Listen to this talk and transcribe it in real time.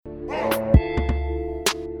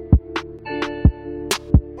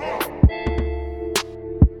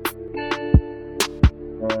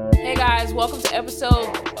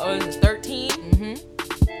episode 13.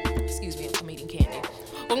 Excuse me, I'm eating candy.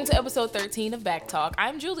 Welcome to episode 13 of Back Talk.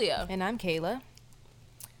 I'm Julia. And I'm Kayla.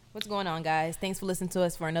 What's going on, guys? Thanks for listening to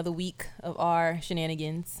us for another week of our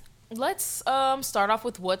shenanigans. Let's start off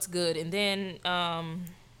with what's good, and then I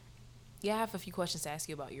have a few questions to ask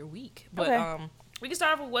you about your week. But okay. We can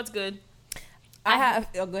start off with what's good. Go ahead.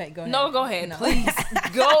 No, go ahead. No. Please.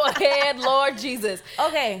 Go ahead, Lord Jesus.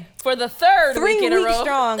 Okay. For the third 3 week in a weeks row.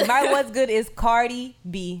 strong. My what's good is Cardi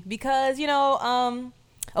B. Because,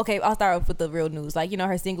 okay, I'll start off with the real news. Like,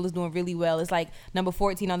 her single is doing really well. It's like number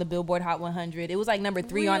 14 on the Billboard Hot 100. It was like number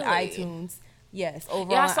 3 on iTunes. Yes,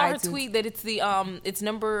 overall. Yeah, I saw on her iTunes. tweet that it's the it's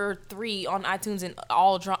number 3 on iTunes in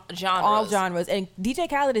all genres. All genres. And DJ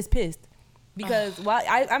Khaled is pissed. Because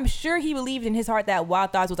I'm sure he believed in his heart that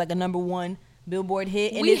Wild Thoughts was like a number 1 Billboard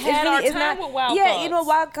hit, and we had our time with Wild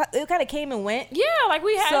Thoughts. It kind of came and went. Yeah, like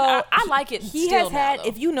we had. So I like it. He still has had. now,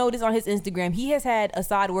 if you notice on his Instagram, he has had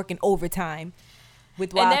Assad working overtime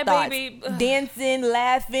with Wild and that Thoughts, baby, dancing,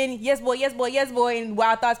 laughing, yes boy, yes boy, yes boy, and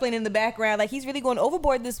Wild Thoughts playing in the background. Like he's really going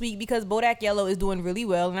overboard this week because Bodak Yellow is doing really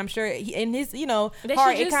well, and I'm sure in his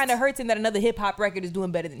heart it kind of hurts him that another hip hop record is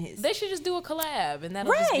doing better than his. They should just do a collab, and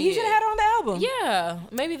that'll right. just be He should have had her on the album. Yeah,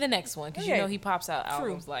 maybe the next one because he pops out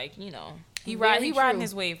albums like He riding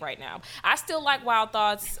his wave right now. I still like Wild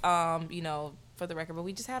Thoughts, for the record, but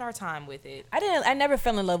we just had our time with it. I never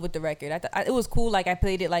fell in love with the record. It was cool. Like I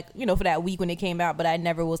played it for that week when it came out, but I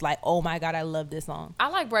never was like, oh my God, I love this song. I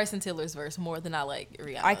like Bryson Tiller's verse more than I like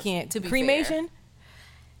Rihanna's. I can't. To be Cremation? Fair.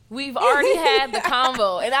 We've already had the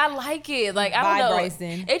combo, and I like it. Like I don't know,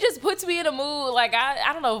 Bryson. It just puts me in a mood. Like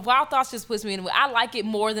I don't know, Wild Thoughts just puts me in a mood. I like it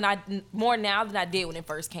more now than I did when it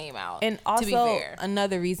first came out. And also, to be fair,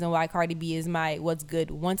 another reason why Cardi B is my what's good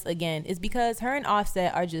once again is because her and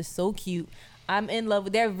Offset are just so cute. I'm in love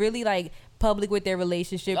with. They're really like public with their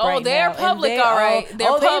relationship right now. Oh, they're public, all right.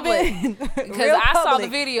 They're public because I saw the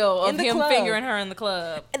video of him fingering her in the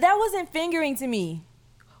club. That wasn't fingering to me.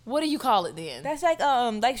 What do you call it then? That's like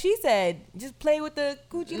she said, just play with the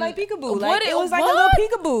coochie like peekaboo. Like it was like what? a little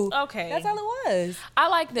peekaboo. Okay, that's all it was. I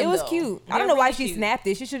like them. It was though. cute. I don't know why she snapped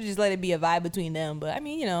it. She should have just let it be a vibe between them. But I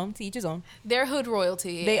mean, to each his own. They're hood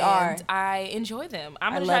royalty. They are. I enjoy them.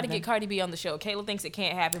 I'm gonna try to get Cardi B on the show. Kayla thinks it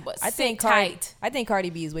can't happen, but I think Cardi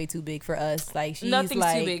B is way too big for us. Like she's nothing's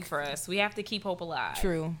too big for us. We have to keep hope alive.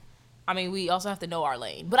 True. I mean, we also have to know our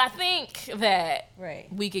lane. But I think that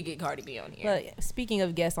we could get Cardi B on here. But speaking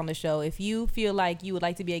of guests on the show, if you feel like you would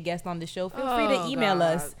like to be a guest on the show, feel free to email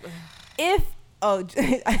us. I'm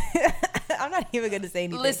not even going to say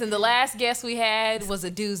anything. Listen, the last guest we had was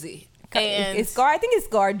a doozy. And I think it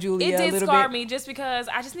scarred Julia. It did scar me just because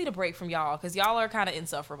I just need a break from y'all because y'all are kind of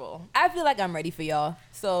insufferable. I feel like I'm ready for y'all.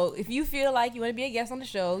 So if you feel like you want to be a guest on the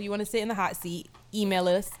show, you want to sit in the hot seat, email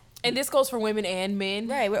us. And this goes for women and men.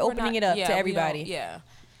 Right, we're opening it up to everybody.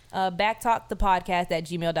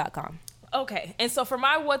 backtalkthepodcast@gmail.com. Okay, and so for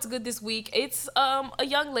my what's good this week, it's a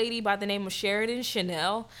young lady by the name of Sheridan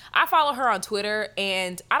Chanel. I follow her on Twitter,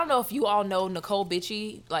 and I don't know if you all know Nicole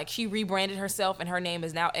Bitchie. Like, she rebranded herself, and her name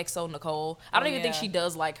is now XO Nicole. I don't even think she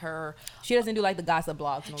does like her. She doesn't do like the gossip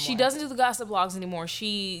blogs no more. She doesn't do the gossip blogs anymore.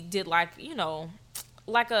 She did like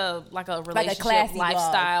a relationship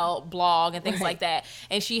lifestyle blog and things like that,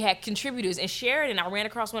 and she had contributors. And Sheridan, I ran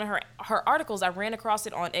across one of her articles. I ran across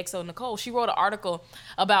it on XO Nicole. She wrote an article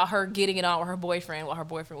about her getting it on with her boyfriend while her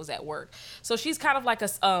boyfriend was at work. So she's kind of like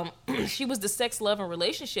she was the sex, love, and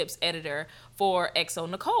relationships editor for XO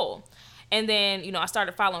Nicole. And then I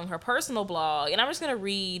started following her personal blog, and I'm just gonna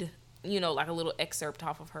read like a little excerpt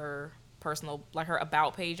off of her personal, like her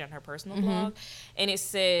about page on her personal blog. And it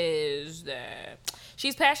says that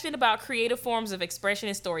she's passionate about creative forms of expression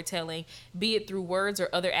and storytelling, be it through words or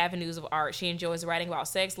other avenues of art. She enjoys writing about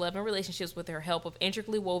sex, love, and relationships with her help of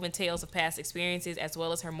intricately woven tales of past experiences, as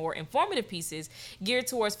well as her more informative pieces geared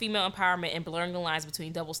towards female empowerment and blurring the lines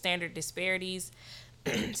between double standard disparities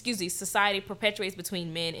society perpetuates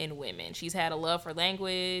between men and women. She's had a love for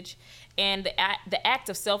language and the act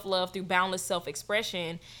of self-love through boundless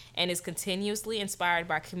self-expression, and is continuously inspired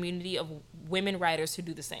by a community of women writers who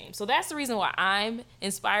do the same. So that's the reason why I'm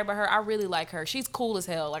inspired by her. I really like her. She's cool as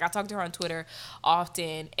hell. Like, I talk to her on Twitter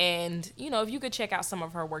often, and if you could check out some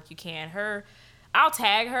of her work, you can. I'll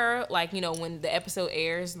tag her, when the episode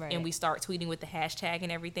airs, and we start tweeting with the hashtag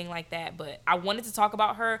and everything like that. But I wanted to talk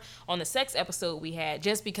about her on the sex episode we had,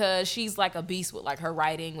 just because she's like a beast with her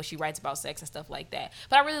writing when she writes about sex and stuff like that.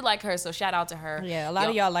 But I really like her, so shout out to her. Yeah, a lot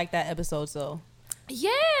of y'all like that episode, so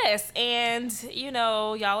Yes, and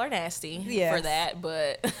y'all are nasty for that,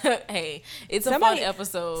 but hey, it's a fun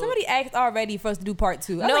episode. Somebody asked already for us to do part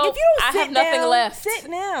 2. I was like, if you don't I have nothing left. Sit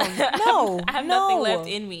down. No, I have nothing left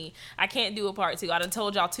in me. I can't do a part 2. I done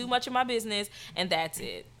told y'all too much of my business, and that's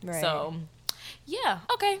it. Right. So, yeah,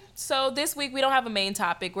 okay. So this week we don't have a main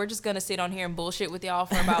topic. We're just gonna sit on here and bullshit with y'all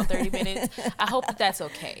for about 30 minutes. I hope that's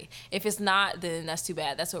okay. If it's not, then that's too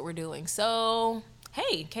bad. That's what we're doing. So,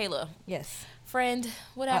 hey, Kayla. Yes. Friend,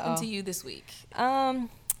 what happened to you this week? My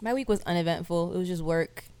week was uneventful. It was just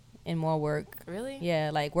work and more work. Really?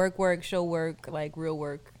 Yeah, like work, show work, like real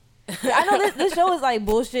work. I know this show is like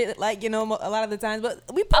bullshit, like a lot of the times, but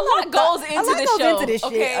we put a lot goes into this show.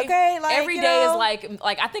 Okay, like every day is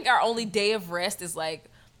like I think our only day of rest is like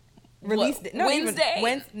Wednesday.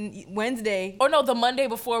 Or no, the Monday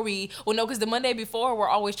before because the Monday before we're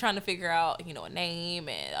always trying to figure out, a name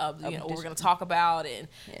and what we're going to talk about and,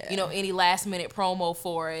 any last minute promo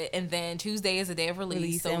for it. And then Tuesday is the day of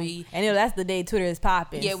release. So that's the day Twitter is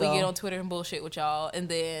popping. Yeah, so. we get on Twitter and bullshit with y'all. And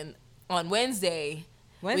then on Wednesday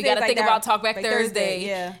we got to think about Talkback Thursday.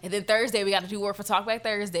 Yeah. And then Thursday, we got to do work for Talkback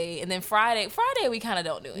Thursday. And then Friday, we kind of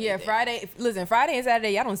don't do anything. Yeah, Friday and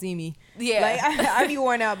Saturday, y'all don't see me. Yeah. Like, I be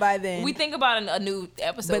worn out by then. We think about a new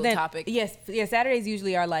episode topic. Yes. Yeah, Saturdays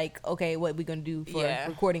usually are like, okay, what we going to do for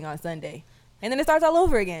recording on Sunday. And then it starts all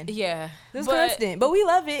over again. Yeah. It's constant. But we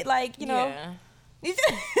love it. Like, Yeah. We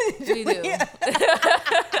do.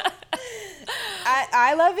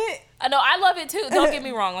 I love it. No, I love it too. Don't get me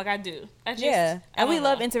wrong. Like, I do. And we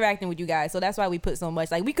love interacting with you guys. So that's why we put so much.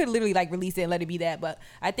 Like, we could literally like release it and let it be that. But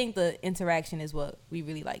I think the interaction is what we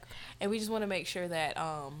really like. And we just want to make sure that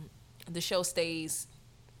the show stays,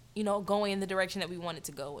 going in the direction that we want it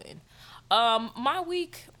to go in. My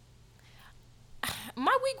week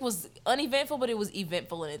was uneventful, but it was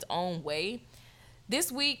eventful in its own way.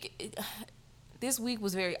 This week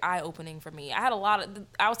was very eye-opening for me. I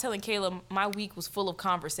was telling Kayla, my week was full of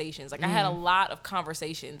conversations. Like, I had a lot of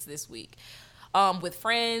conversations this week. With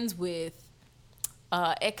friends, with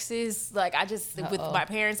exes, like, with my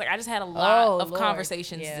parents. Like, I just had a lot of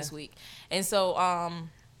conversations this week. And so,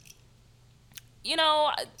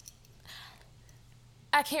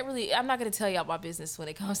 I can't really, I'm not going to tell y'all my business when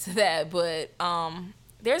it comes to that, but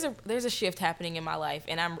there's a shift happening in my life,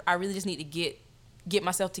 and I really just need to get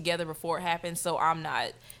myself together before it happens, so I'm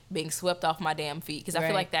not being swept off my damn feet, because I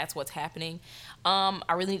feel like that's what's happening.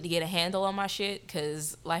 I really need to get a handle on my shit,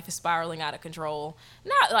 because life is spiraling out of control.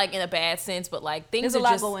 Not like in a bad sense, but like things there's a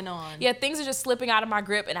lot going on. Yeah, things are just slipping out of my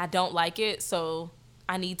grip, and I don't like it, so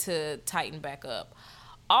I need to tighten back up.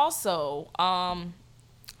 Also, I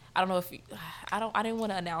don't know if I didn't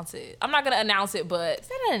want to announce it. I'm not gonna announce it, but it's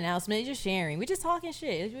not an announcement. It's just sharing. We're just talking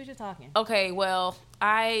shit. We're just talking. Okay, well,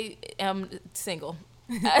 I am single,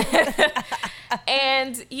 and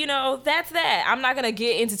that's that. I'm not gonna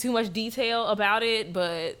get into too much detail about it,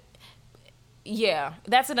 but yeah,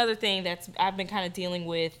 that's another thing I've been kind of dealing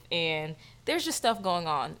with, and there's just stuff going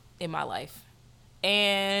on in my life,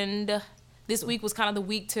 and this week was kind of the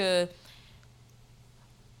week to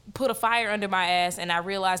put a fire under my ass, and I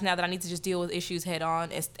realize now that I need to just deal with issues head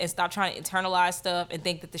on and stop trying to internalize stuff and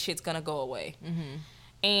think that the shit's gonna go away. Mm-hmm.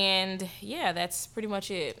 And yeah, that's pretty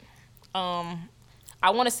much it. I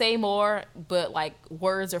want to say more, but like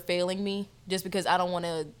words are failing me just because I don't want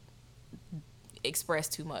to express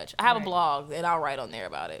too much. I have a blog and I'll write on there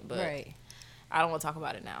about it, but I don't want to talk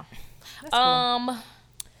about it now. That's cool.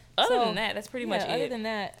 Other than that, that's pretty much it. Other than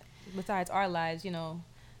that, besides our lives,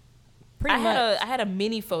 I had a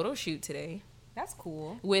mini photo shoot today. That's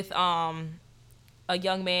cool. With a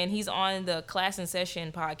young man. He's on the Class and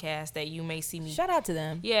Session podcast that you may see me. Shout out to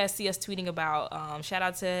them. Yeah, see us tweeting about. Shout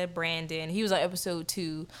out to Brandon. He was on episode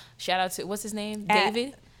 2. Shout out to, what's his name?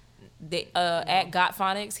 David. At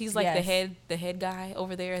Gotphonics. He's like the head guy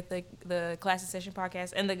over there at the Class and Session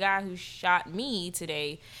podcast. And the guy who shot me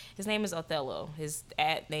today, his name is Othello. His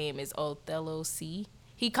name is Othello C.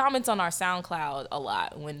 He comments on our SoundCloud a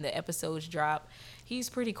lot when the episodes drop. He's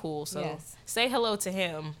pretty cool, so say hello to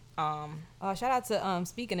him. Shout out to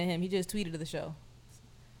speaking of him, he just tweeted to the show.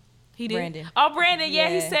 He did. Brandon. Oh, Brandon, yeah,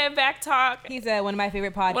 he said back talk. He said one of my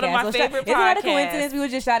favorite podcasts. One of my favorite podcasts. Isn't that a coincidence? We were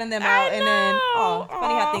just shouting them out, and then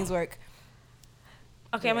funny how things work.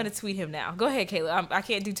 Okay, I'm gonna tweet him now. Go ahead, Kayla. I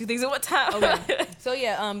can't do two things at one time. Okay. So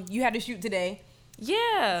you had to shoot today.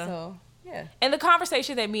 Yeah. So. Yeah. And the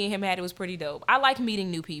conversation that me and him had, it was pretty dope. I like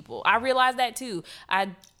meeting new people. I realized that too. I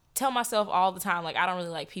tell myself all the time, like, I don't really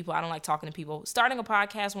like people. I don't like talking to people. Starting a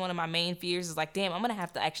podcast, one of my main fears is like, damn, I'm going to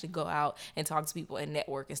have to actually go out and talk to people and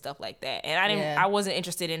network and stuff like that. And I wasn't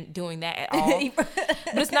interested in doing that at all. But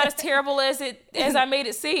it's not as terrible as I made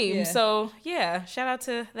it seem. Yeah. So yeah, shout out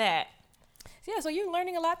to that. Yeah, so you're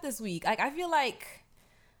learning a lot this week. Like, I feel like,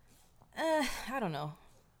 I don't know.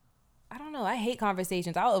 I hate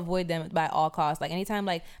conversations. I'll avoid them by all costs. Like, anytime,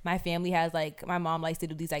 like, my family has, like, my mom likes to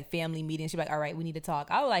do these, like, family meetings. She's like, all right, we need to talk.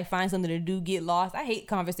 I'll, like, find something to do, get lost. I hate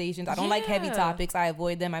conversations. I don't like heavy topics. I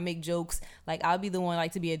avoid them. I make jokes. Like, I'll be the one,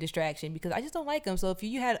 like, to be a distraction because I just don't like them. So if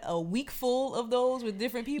you had a week full of those with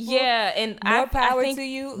different people, and more power to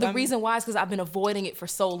you. The reason why is because I've been avoiding it for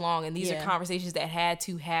so long, and these are conversations that had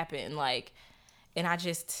to happen. Like, and I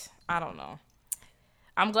don't know.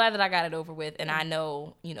 I'm glad that I got it over with, and I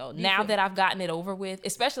know, now that I've gotten it over with,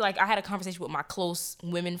 especially, like, I had a conversation with my close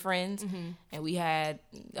women friends, and we had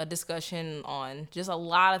a discussion on just a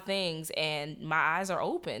lot of things, and my eyes are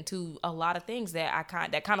open to a lot of things that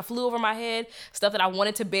kind of flew over my head, stuff that I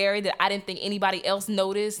wanted to bury that I didn't think anybody else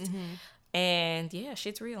noticed, and yeah,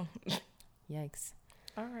 shit's real. Yikes.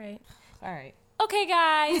 All right. Okay,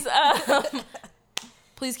 guys.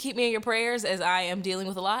 Please keep me in your prayers as I am dealing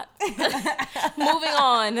with a lot. Moving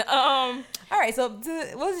on. All right, so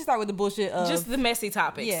let's just start with the bullshit of... just the messy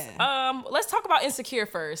topics. Yeah. Let's talk about Insecure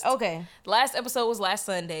first. Okay. The last episode was last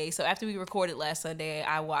Sunday, so after we recorded last Sunday,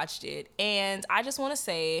 I watched it, and I just want to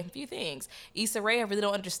say a few things. Issa Rae, I really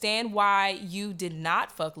don't understand why you did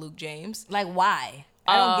not fuck Luke James. Like, why?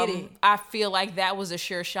 I don't get it. I feel like that was a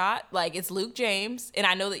sure shot. Like, it's Luke James, and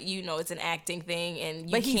I know that it's an acting thing, and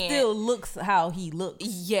but he still looks how he looks.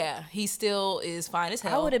 Yeah, he still is fine as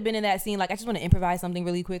hell. I would have been in that scene. Like, I just want to improvise something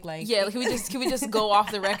really quick. Like, yeah, can we just go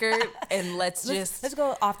off the record and let's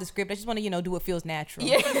go off the script. I just want to do what feels natural.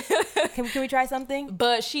 Yeah. Can we try something?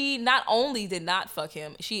 But she not only did not fuck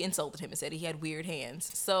him, she insulted him and said he had weird hands.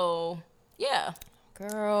 So yeah.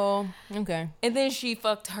 Girl, okay. And then she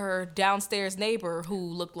fucked her downstairs neighbor who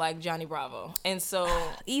looked like Johnny Bravo. And so...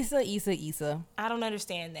 Issa. I don't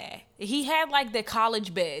understand that. He had, like, the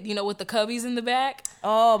college bed, with the cubbies in the back.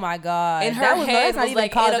 Oh, my God. And her head was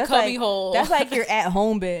like, in a cubby hole. That's like your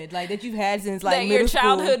at-home bed, like, that you've had since, like, middle your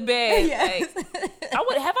childhood school. bed. Yes.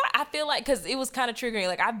 I feel like, because it was kind of triggering.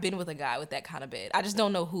 Like, I've been with a guy with that kind of bed. I just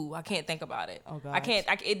don't know who. I can't think about it. Oh, God.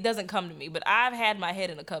 It doesn't come to me. But I've had my head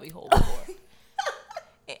in a cubby hole before.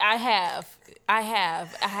 I have.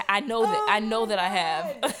 I know that I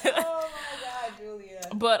have. Oh my God, Julia.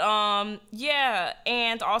 But yeah,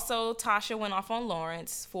 and also Tasha went off on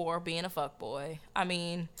Lawrence for being a fuckboy. I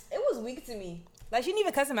mean, it was weak to me. Like, she didn't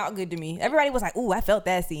even cuss him out good to me. Everybody was like, "Ooh, I felt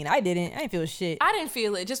that scene." I didn't feel shit. I didn't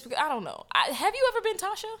feel it just because I don't know. Have you ever been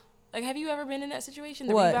Tasha? Like, have you ever been in that situation?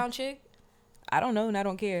 The rebound chick? I don't know, and I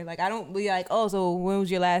don't care. Like, I don't be like, "Oh, so when was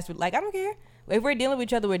your last?" Like, I don't care. If we're dealing with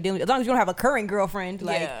each other, we're dealing with, as long as you don't have a current girlfriend,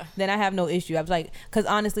 like, then I have no issue. I was like, because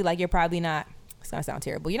honestly, like, you're probably not, it's gonna sound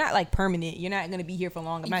terrible, you're not, like, permanent, you're not gonna be here for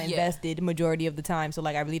long. I'm not invested the majority of the time, so,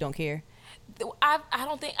 like, I really don't care.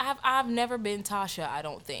 I've never been Tasha. I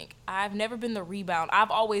don't think I've never been the rebound.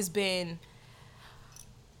 I've always been,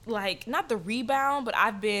 like, not the rebound, but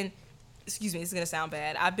I've been, excuse me, it's gonna sound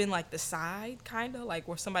bad, I've been, like, the side, kind of, like,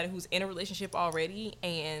 where somebody who's in a relationship already,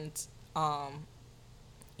 and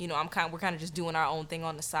we're kind of just doing our own thing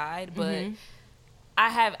on the side, but I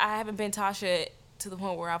haven't been Tasha to the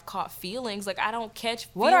point where I've caught feelings. Like, I don't catch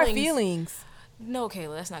feelings. What are feelings? No,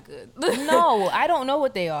 Kayla, that's not good. No, I don't know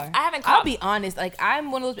what they are. I haven't caught. I'll be honest. Like,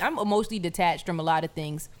 I'm one of those. I'm emotionally detached from a lot of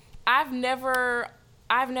things. I've never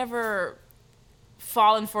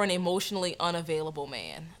fallen for an emotionally unavailable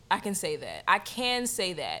man. I can say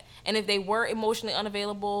that. And if they were emotionally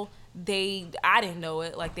unavailable, I didn't know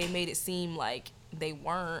it. Like, they made it seem like they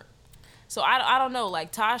weren't. So I don't know.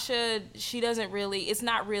 Like, Tasha, she doesn't really. It's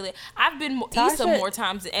not really. I've been Issa more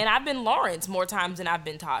times, and I've been Lawrence more times than I've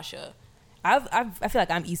been Tasha. I feel like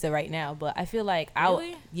I'm Issa right now, but I feel like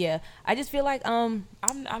really? I just feel like I'm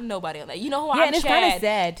nobody on that. You know who I'm? And it's kind of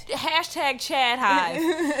sad. #Chad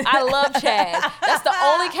Hive. I love Chad. That's the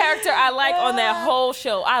only character I like on that whole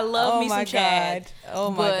show. I love me some Chad.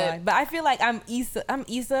 Oh my God! But I feel like I'm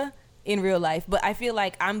Issa in real life, but I feel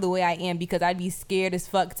like I'm the way I am because I'd be scared as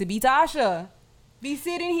fuck to be Tasha. Be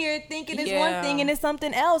sitting here thinking it's one thing and it's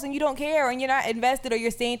something else, and you don't care, and you're not invested, or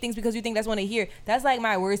you're saying things because you think that's what I hear. That's like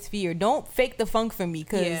my worst fear. Don't fake the funk for me,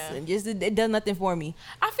 because it does nothing for me.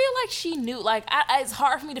 I feel like she knew. Like, it's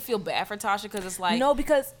hard for me to feel bad for Tasha, because it's like, no,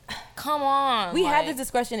 because come on, we had this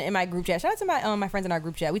discussion in my group chat. Shout out to my friends in our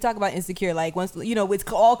group chat. We talk about Insecure. Like, once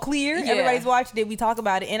it's all clear, everybody's watched it. We talk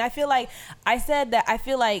about it, and I feel like I said that I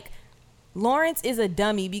feel like Lawrence is a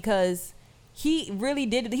dummy because he really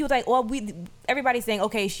did it. He was like, well, everybody's saying,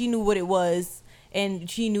 okay, she knew what it was. And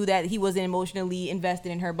she knew that he wasn't emotionally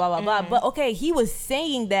invested in her, blah, blah, blah. But, okay, he was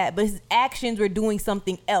saying that, but his actions were doing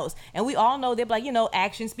something else. And we all know they're like,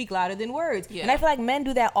 actions speak louder than words. Yeah. And I feel like men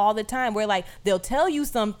do that all the time where, like, they'll tell you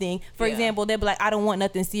something. For example, they'll be like, I don't want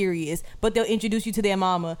nothing serious. But they'll introduce you to their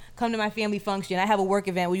mama. Come to my family function. I have a work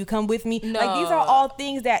event. Will you come with me? No. Like, these are all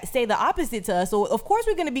things that say the opposite to us. So, of course,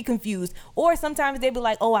 we're going to be confused. Or sometimes they'll be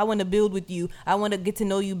like, oh, I want to build with you. I want to get to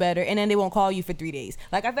know you better. And then they won't call you for 3 days.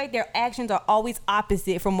 Like, I feel like their actions are always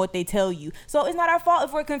opposite from what they tell you. So it's not our fault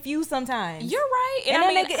if we're confused sometimes. You're right. And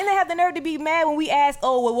then they have the nerve to be mad when we ask,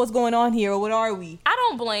 oh, well, what's going on here, or what are we? I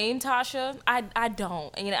don't blame Tasha. I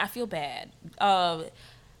don't. And I feel bad.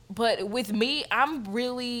 But with me, I'm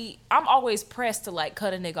always pressed to like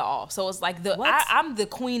cut a nigga off. So it's like I'm the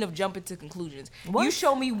queen of jumping to conclusions. What? You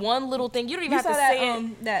show me one little thing, you don't even have to say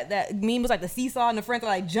it. That meme was like the seesaw and the friends are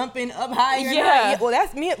like jumping up higher. Yeah. Well,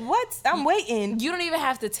 that's me. What? I'm waiting. You don't even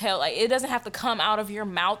have to tell. Like, it doesn't have to come out of your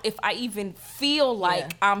mouth. If I even feel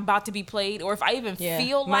like I'm about to be played, or if I even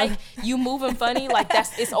feel like you moving funny, like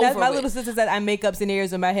it's over. That's my little sister said I make up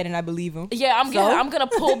scenarios in my head and I believe them. Yeah, I'm gonna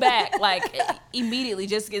pull back like immediately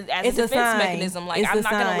just. As a defense mechanism, like I'm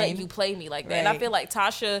not gonna let you play me like that. Right. And I feel like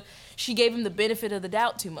Tasha, she gave him the benefit of the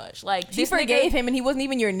doubt too much. Like, she forgave him, and he wasn't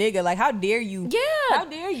even your nigga. Like, how dare you? Yeah, how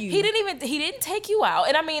dare you? He didn't take you out.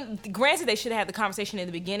 And I mean, granted, they should have had the conversation in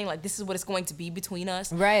the beginning. Like, this is what it's going to be between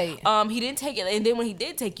us. Right. He didn't take it, and then when he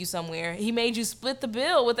did take you somewhere, he made you split the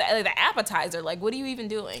bill with the appetizer. Like, what are you even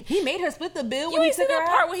doing? He made her split the bill. When he took that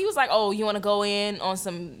part where he was like, "Oh, you want to go in on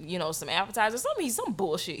some, some appetizer, some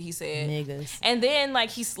bullshit." He said, "Niggas." And then like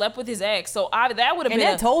he slept with his ex. So that would have been. And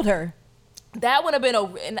then told her. That would have been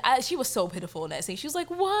she was so pitiful in that scene. She was like,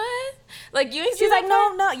 "What?" Like, you ain't. She's like,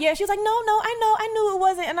 "No." Yeah, she was like, "No, I knew it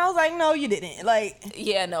wasn't." And I was like, "No, you didn't." Like,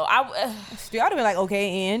 yeah, no, I'd have been like,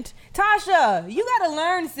 "Okay, and Tasha, you gotta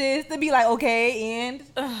learn, sis, to be like, okay, and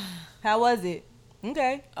how was it?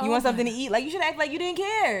 Okay, you want something to eat? Like, you should act like you didn't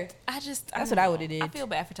care." That's what I would have did. I feel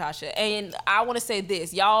bad for Tasha, and I want to say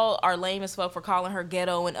this: y'all are lame as fuck for calling her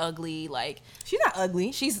ghetto and ugly. Like, she's not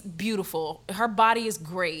ugly. She's beautiful. Her body is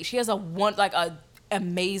great. She has a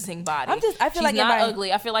amazing body. I feel like she's not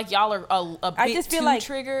ugly. I feel like y'all are a bit too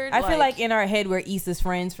triggered. I feel like in our head we're Issa's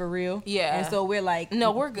friends for real. Yeah, and so we're like,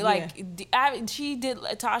 no, we're like, she did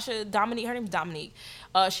Tasha Dominique. Her name's Dominique.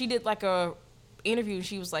 She did like a interview and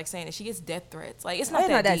she was like saying that she gets death threats. Like, it's not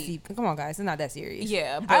that deep. Come on, guys, it's not that serious.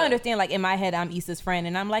 Yeah, but I understand. Like, in my head, I'm Issa's friend,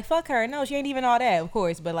 and I'm like, fuck her. No, she ain't even all that, of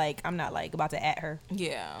course. But like, I'm not like about to at her.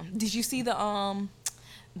 Yeah. Did you see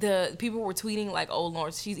the people were tweeting like, "Oh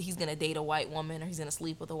Lord, he's gonna date a white woman, or he's gonna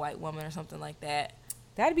sleep with a white woman, or something like that."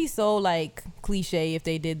 That'd be so like cliche if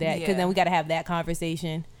they did that, because then we got to have that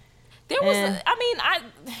conversation. There was,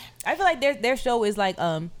 I feel like their show is like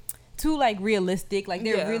too like realistic. Like,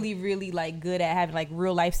 they're really, really like good at having like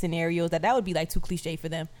real life scenarios that would be like too cliche for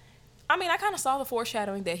them. I mean, I kind of saw the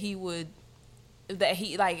foreshadowing that he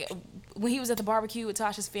like when he was at the barbecue with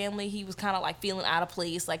Tasha's family, he was kind of like feeling out of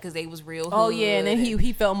place, like, because they was real hood. Oh yeah, and then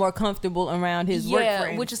he felt more comfortable around his work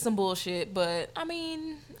friends, which is some bullshit. But I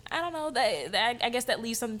mean, I don't know, that I guess that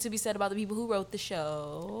leaves something to be said about the people who wrote the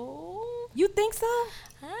show. You think so?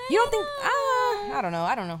 You don't think? I don't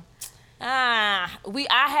know. I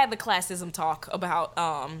had the classism talk about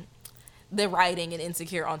the writing and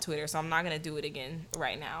Insecure on Twitter, so I'm not gonna do it again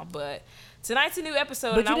right now. But tonight's a new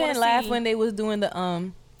episode. But you didn't laugh when they was doing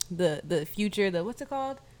the future, what's it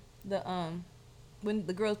called? When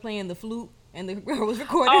the girl's playing the flute and the girl was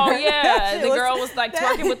recording. Oh yeah, the girl was like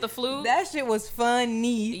twerking with the flute. That shit was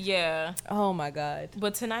funny. Yeah. Oh my god.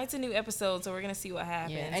 But tonight's a new episode, so we're gonna see what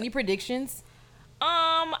happens. Yeah. Any predictions?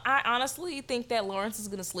 I honestly think that Lawrence is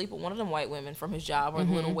gonna sleep with one of them white women from his job, or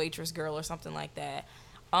the little waitress girl, or something like that.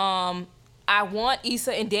 I want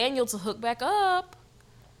Issa and Daniel to hook back up.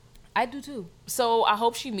 I do too. So I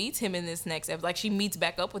hope she meets him in this next episode. Like, she meets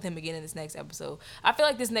back up with him again in this next episode. I feel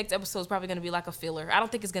like this next episode is probably going to be like a filler. I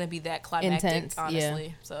don't think it's going to be that climactic, intense, honestly.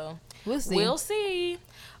 Yeah. So we'll see.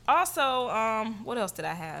 Also, what else did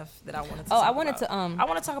I have that I wanted to talk about? I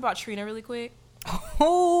want to talk about Trina really quick.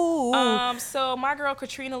 Oh. So my girl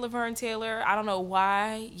Katrina Laverne Taylor, I don't know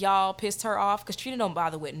why y'all pissed her off, because Trina don't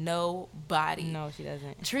bother with nobody. No, she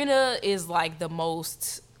doesn't. Trina is like the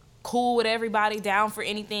most cool with everybody, down for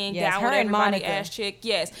anything, down with everybody, ass chick.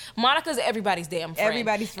 Yes, Monica's everybody's damn friend.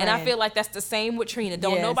 Everybody's friend. And I feel like that's the same with Trina.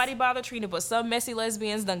 Don't nobody bother Trina, but some messy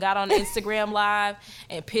lesbians done got on Instagram Live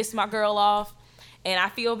and pissed my girl off. And I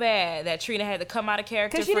feel bad that Trina had to come out of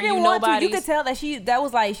character for you nobody. You could tell that she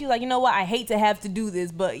was like, you know what, I hate to have to do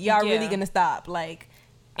this, but y'all really gonna stop. Like,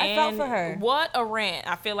 I felt for her. What a rant.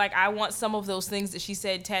 I feel like I want some of those things that she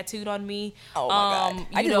said tattooed on me. Oh my God.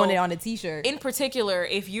 I just want it on a t-shirt. In particular,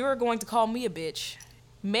 if you're going to call me a bitch,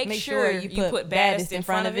 make sure you put baddest in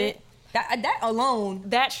front of it. That alone.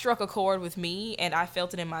 That struck a chord with me, and I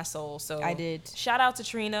felt it in my soul. So I did. Shout out to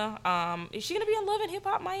Trina. Is she going to be in Love and Hip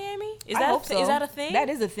Hop Miami? I hope so. Is that a thing? That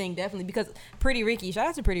is a thing, definitely. Because Pretty Ricky, shout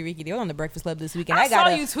out to Pretty Ricky. They were on the Breakfast Club this weekend. I saw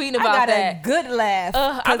you tweeting about that. I got a good laugh.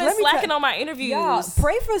 I've been slacking on my interviews. Y'all,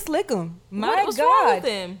 pray for Slickum. What's wrong with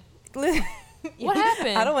him? What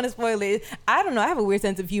happened? I don't want to spoil it. I don't know. I have a weird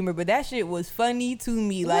sense of humor, but that shit was funny to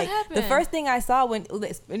me. What happened? The first thing I saw when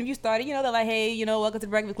the interview started, they're like, hey, welcome to the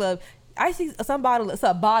Breakfast Club. I see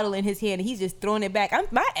a bottle in his hand, and he's just throwing it back. I'm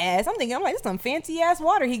thinking, I'm like, this some fancy ass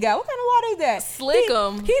water he got. What kind of water is that?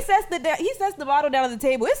 Slickum. He sets the bottle down on the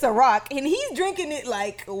table. It's a rock, and he's drinking it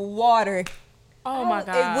like water. Oh my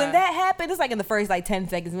God. When that happened, it's like in the first 10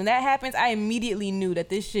 seconds. When that happens, I immediately knew that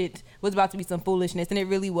this shit was about to be some foolishness, and it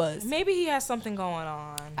really was. Maybe he has something going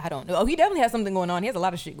on. I don't know. Oh, he definitely has something going on. He has a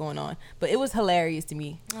lot of shit going on, but it was hilarious to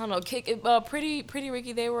me. I don't know. Pretty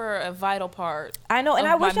Ricky, they were a vital part. I know, and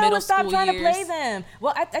I wish I would stop trying to play them.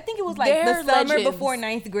 Well, I think it was the summer before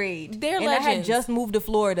 9th grade. They're legends. I had just moved to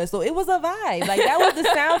Florida, so it was a vibe. That was the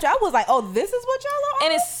soundtrack. I was like, oh, this is what y'all are.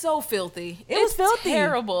 And it's so filthy. It was filthy.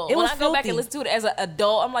 Terrible. When I go back and listen to it as an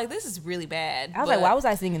adult, I'm like, this is really bad. I was like, why was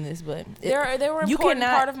I singing this? But they were an important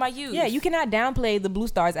part of my youth. Yeah, you cannot downplay the Blue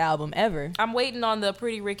Stars album ever. I'm waiting on the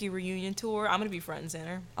Pretty Ricky reunion tour. I'm gonna be front and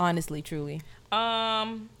center. Honestly, truly. But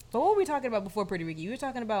what were we talking about before Pretty Ricky? You were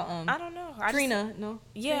talking about I don't know. Trina. No.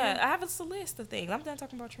 Yeah, I have a list of things. I'm done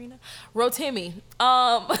talking about Trina. Rotimi.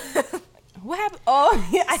 What happened? Oh,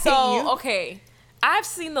 yeah, I hate you. Okay, I've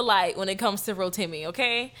seen the light when it comes to Rotimi.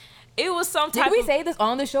 Okay. It was some type. Did we say this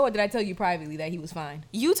on the show, or did I tell you privately that he was fine?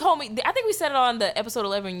 You told me. I think we said it on the episode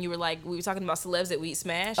 11. You were like, we were talking about celebs that we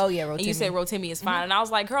smash. Oh yeah, Rotimi. And you said Rotimi is fine, and I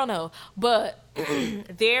was like, girl, no. But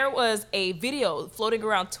there was a video floating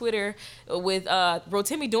around Twitter with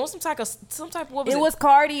Rotimi doing some type of what was it? It was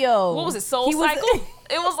cardio. What was it? Soul Cycle.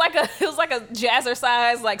 It was like a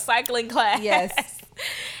jazzercise cycling class. Yes.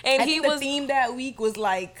 And the theme that week was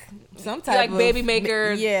some type of baby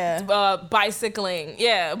maker, bicycling,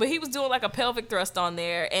 but he was doing a pelvic thrust on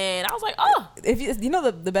there, and I was like, oh. If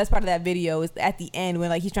the best part of that video is at the end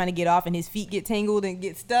when he's trying to get off and his feet get tangled and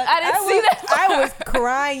get stuck. I didn't see that. I was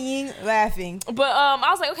crying, laughing. But I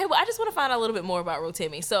was like, okay, well, I just want to find out a little bit more about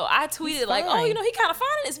Rotimi, so I tweeted he kind of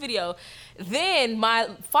fine in this video. Then my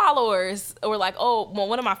followers were like,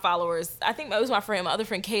 one of my followers, I think it was my other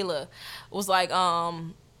friend Kayla, was like,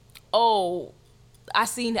 I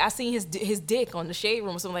seen his dick on the Shade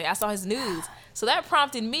Room or something. I saw his nudes. So that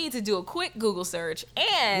prompted me to do a quick Google search.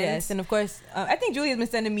 And yes, and of course, I think Julia's been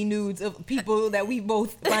sending me nudes of people that we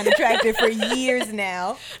both find attractive for years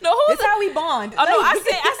now. No, that's how we bond. Oh no,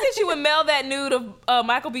 I sent you and Mel that nude of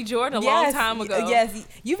Michael B. Jordan a long time ago. Yes,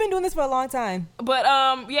 you've been doing this for a long time. But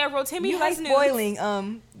Rotimi has nudes.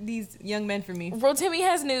 Spoiling these young men for me. Rotimi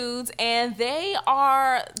has nudes, and they're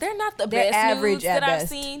not the best average nudes that best. I've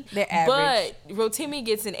seen. They're average. But Rotimi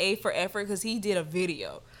gets an A for effort because he did a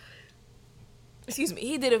video. Excuse me,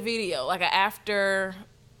 he did a video after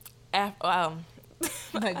like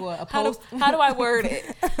what, a post? How do I word it?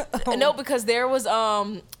 No, because there was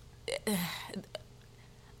I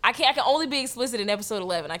can only be explicit in episode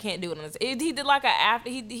 11. I can't do it on this. He did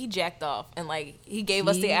he jacked off and he gave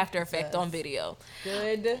us the after effect on video.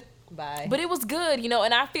 Good. Bye. But it was good,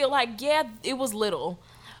 and I feel it was little,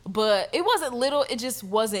 but it wasn't little. It just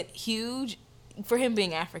wasn't huge for him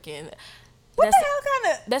being African. What the hell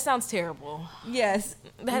kind of... That sounds terrible. Yes.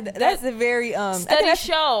 That's a very... studies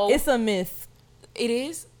show... It's a myth. It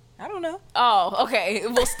is? I don't know. Oh, okay.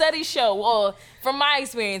 Well, studies show... Well, from my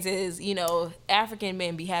experiences, African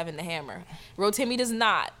men be having the hammer. Rotimi does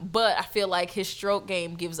not. But I feel like his stroke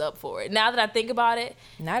game gives up for it. Now that I think about it...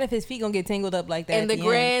 Not if his feet gonna get tangled up like that. In the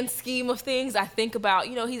grand scheme of things, I think about...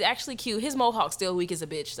 he's actually cute. His mohawk's still weak as a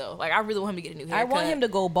bitch, though. I really want him to get a new haircut. I want him to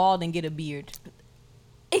go bald and get a beard.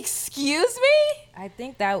 Excuse me? I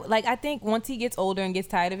think that, I think once he gets older and gets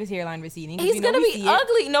tired of his hairline receding, he's gonna be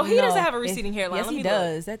ugly. No, he doesn't have a receding hairline. Yes, he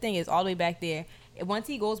does. That thing is all the way back there. Once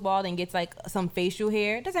he goes bald and gets some facial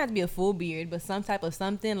hair, it doesn't have to be a full beard, but some type of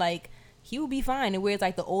something he will be fine. And wears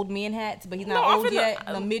the old man hats, but he's not old yet.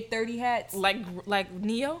 The mid-30 hats, like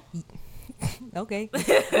Neo. Okay.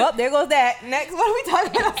 Well, there goes that. Next, what are we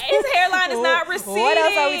talking about? His hairline is not receding. What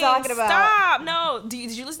else are we talking about? Stop. No. Did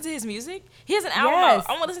you listen to his music? He has an album out.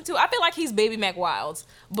 I want to listen to it. I feel like he's Baby Mac Wilds,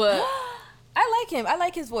 but I like him. I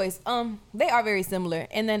like his voice. They are very similar.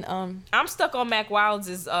 And then I'm stuck on Mac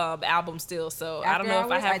Wilds' album still, so I don't know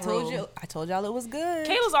if I have room. I told y'all it was good.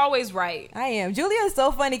 Kayla's always right. I am. Julia is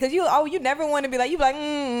so funny because you never want to be like, you be like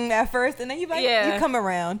at first, and then you like you come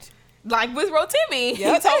around. Like with Rotimi, he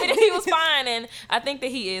told me that he was fine, and I think that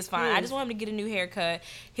he is fine. I just want him to get a new haircut.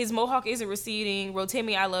 His mohawk isn't receding.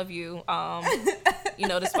 Rotimi, I love you.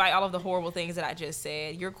 Despite all of the horrible things that I just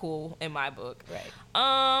said, you're cool in my book. Right.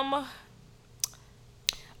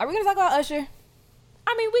 Are we gonna talk about Usher?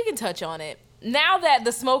 I mean, we can touch on it. Now that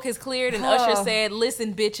the smoke has cleared and Usher said,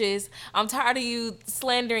 listen, bitches, I'm tired of you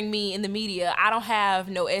slandering me in the media. I don't have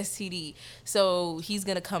no STD. So he's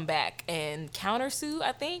going to come back and countersue,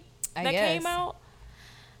 I think, that came out.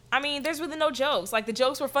 I mean, there's really no jokes. Like, the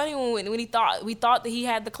jokes were funny when we thought that he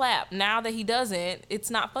had the clap. Now that he doesn't, it's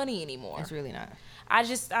not funny anymore. It's really not. I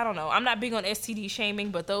don't know. I'm not big on STD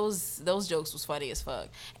shaming, but those jokes was funny as fuck.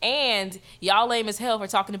 And y'all lame as hell for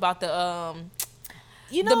talking about the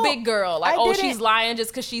big girl. Like, she's lying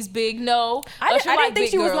just because she's big. No. I didn't think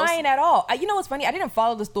she was lying at all. You know what's funny? I didn't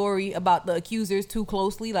follow the story about the accusers too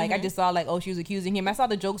closely. Like, I just saw, like, she was accusing him. I saw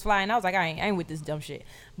the jokes flying. I was like, I ain't with this dumb shit.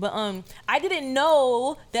 But I didn't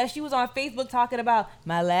know that she was on Facebook talking about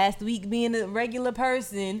my last week being a regular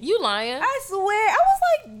person. You lying. I swear. I was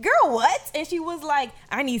like, girl, what? And she was like,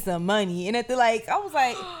 I need some money. And I was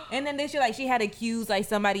like, and then she had accused, like,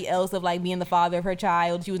 somebody else of, like, being the father of her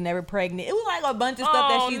child. She was never pregnant. It was, like, a bunch of stuff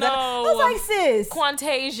that she's done. I was like, sis.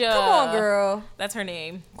 Quantasia. Come on, girl. That's her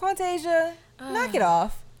name. Quantasia. Knock it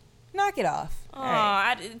off. Knock it off. Oh,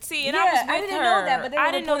 right. I didn't see, and I was with her. I didn't know that, but I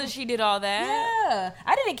didn't know that she did all that. Yeah,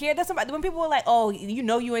 I didn't care. That's somebody. When people were like, "Oh,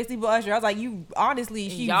 you ain't sleep with Usher," I was like, "You honestly,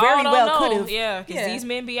 she very well could have." Yeah, because these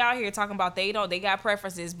men be out here talking about they got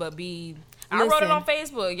preferences, but I wrote it on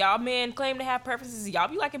Facebook. Y'all men claim to have preferences. Y'all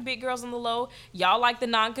be liking big girls on the low. Y'all like the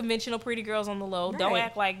non-conventional pretty girls on the low. Right. Don't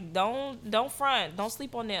act like don't front. Don't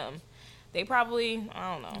sleep on them. They probably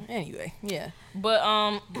I don't know. Anyway, yeah. But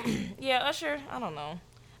yeah, Usher. I don't know.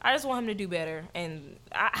 I just want him to do better. And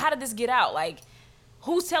how did this get out? Like,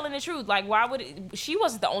 who's telling the truth? Like, why would she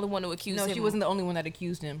wasn't the only one who accused him. No, she wasn't the only one that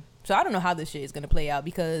accused him. So I don't know how this shit is going to play out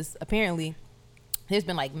because apparently there's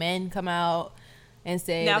been, like, men come out and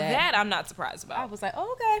say now that I'm not surprised about. I was like,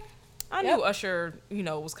 oh, okay. I knew Usher,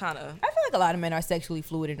 was kind of... I feel like a lot of men are sexually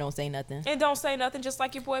fluid and don't say nothing. And don't say nothing, just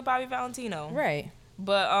like your boy Bobby Valentino. Right.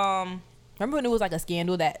 But, remember when it was, like, a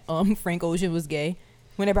scandal that Frank Ocean was gay?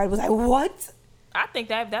 When everybody was like, what? I think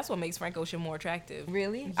that's what makes Frank Ocean more attractive.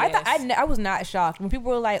 Really? Yes. I was not shocked when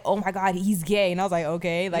people were like, "Oh my God, he's gay," and I was like,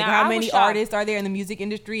 "Okay." Like, how many artists are there in the music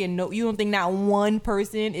industry, and you don't think not one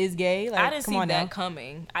person is gay? Like, I didn't see that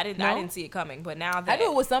coming. I didn't see it coming. But now that I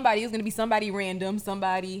knew it was somebody. It was gonna be somebody random,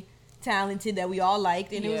 somebody talented that we all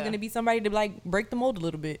liked, and it was gonna be somebody to like break the mold a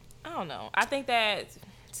little bit. I don't know. I think that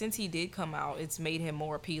since he did come out, it's made him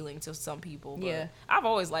more appealing to some people. But yeah, I've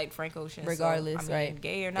always liked Frank Ocean, regardless, so, right?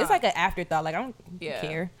 Gay or not, it's like an afterthought. Like, I don't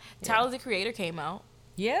care. Tyler the Creator came out.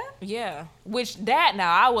 Yeah. Which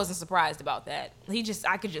I wasn't surprised about that.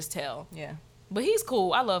 I could just tell. Yeah. But he's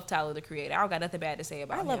cool. I love Tyler the Creator. I don't got nothing bad to say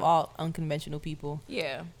about him. I love all unconventional people.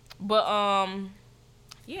 Yeah. But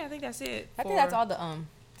yeah, I think that's it. I think that's all the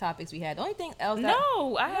topics we had. The only thing else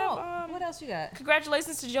I have what else you got?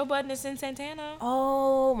 Congratulations to Joe Budden and Sin Santana.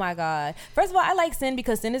 Oh my God. First of all, I like Sin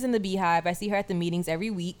because Sin is in the Beehive. I see her at the meetings every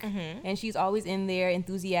week, and she's always in there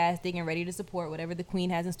enthusiastic and ready to support whatever the queen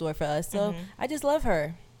has in store for us. So I just love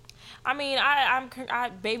her. I mean,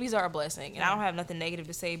 babies are a blessing, and I don't have nothing negative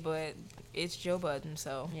to say, but it's Joe Budden,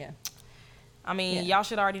 so yeah. I mean, y'all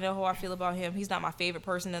should already know how I feel about him. He's not my favorite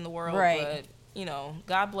person in the world, but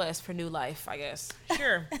God bless for new life, I guess.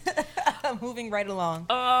 Sure. Moving right along.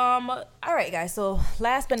 All right, guys. So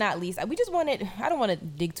last but not least, I don't want to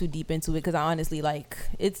dig too deep into it because I honestly, like,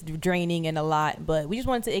 it's draining and a lot, but we just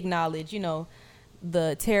wanted to acknowledge,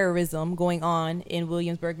 the terrorism going on in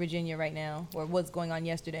Williamsburg, Virginia right now, or what's going on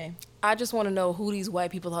yesterday. I just want to know who these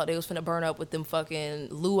white people thought they was finna burn up with them fucking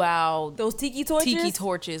luau. Those tiki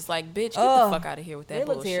torches? Like, bitch, get the fuck out of here with that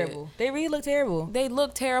bullshit. They look terrible. They really look terrible. They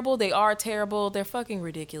look terrible. They are terrible. They're fucking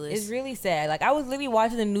ridiculous. It's really sad. Like, I was literally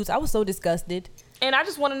watching the news. I was so disgusted. And I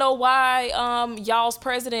just want to know why y'all's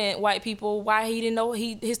president, white people, why he didn't know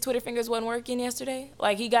his Twitter fingers wasn't working yesterday.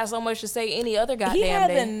 Like, he got so much to say any other goddamn day. He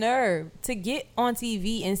had the nerve to get on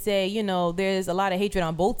TV and say, there's a lot of hatred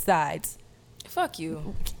on both sides. Fuck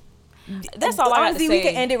you. That's all I got to say. We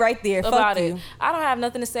can end it right there. About Fuck you. I don't have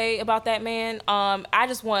nothing to say about that man. I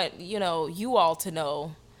just want you all to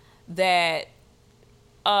know that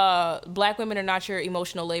black women are not your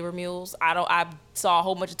emotional labor mules. I saw a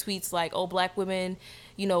whole bunch of tweets like, oh, black women,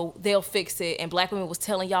 you know, they'll fix it. And black women was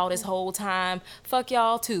telling y'all this whole time, fuck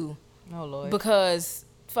y'all too. Oh, Lord. Because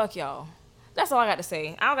fuck y'all. That's all I got to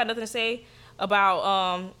say. I don't got nothing to say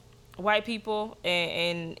about white people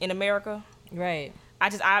in America. Right.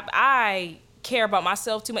 I care about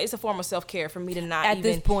myself too much. It's a form of self-care for me to not at even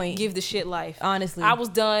this point give the shit life. Honestly, I was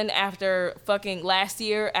done after fucking last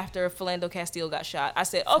year after Philando Castile got shot. I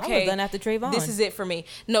said, okay, I was done after Trayvon. This is it for me.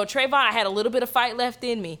 No, Trayvon, I had a little bit of fight left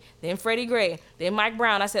in me. Then Freddie Gray, then Mike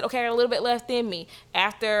Brown. I said, okay, I got a little bit left in me.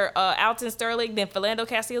 After Alton Sterling, then Philando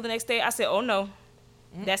Castile the next day. I said, oh no,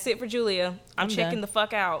 that's it for Julia. I'm checking done. the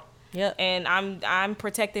fuck out. Yep. And I'm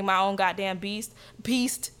protecting my own goddamn peace.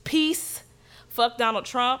 Fuck Donald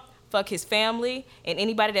Trump. Fuck his family and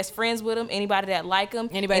anybody that's friends with him, anybody that like him,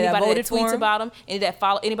 anybody that voted tweets for him. about him,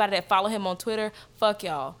 anybody that follow him on Twitter. Fuck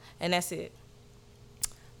y'all, and that's it.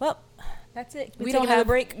 Well, that's it. We don't have a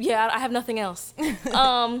break. Yeah, I have nothing else. We didn't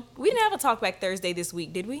have a Talkback Thursday this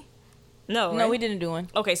week, did we? No, right? We didn't do one.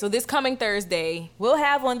 Okay, so this coming Thursday, we'll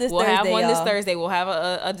have one this Thursday. We'll have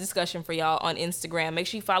a discussion for y'all on Instagram. Make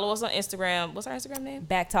sure you follow us on Instagram. What's our Instagram name?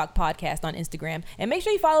 Back Talk Podcast on Instagram. And make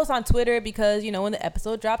sure you follow us on Twitter because, you know, when the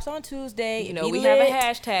episode drops on Tuesday, you know, we have a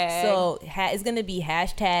hashtag. So it's going to be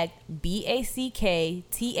hashtag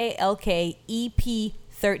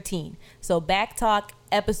BACKTALKEP13. So Back Talk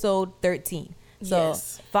episode 13. So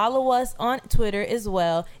yes. Follow us on Twitter as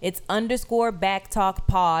well. It's _Back Talk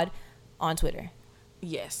Pod on Twitter.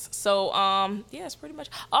 Yes. So, it's pretty much.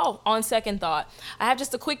 Oh, on second thought, I have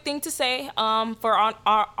just a quick thing to say. For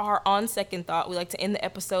our on second thought, we like to end the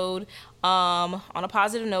episode on a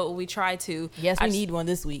positive note. We try to. Yes, we need one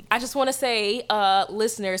this week. I just want to say,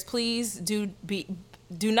 listeners, please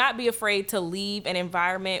do not be afraid to leave an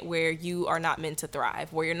environment where you are not meant to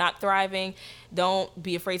thrive, where you're not thriving. Don't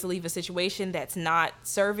be afraid to leave a situation that's not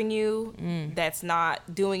serving you, that's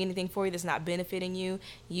not doing anything for you, that's not benefiting you.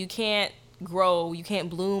 You can't grow, you can't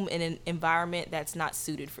bloom in an environment that's not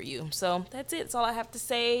suited for you. So that's it. That's all I have to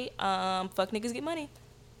say. Fuck niggas, get money.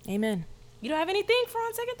 Amen. You don't have anything for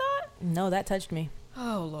on second thought? No, that touched me.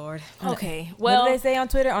 Oh, Lord. Okay. Well, what do they say on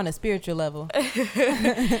Twitter? On a spiritual level.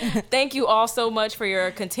 Thank you all so much for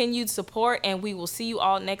your continued support, and we will see you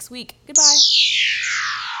all next week. Goodbye.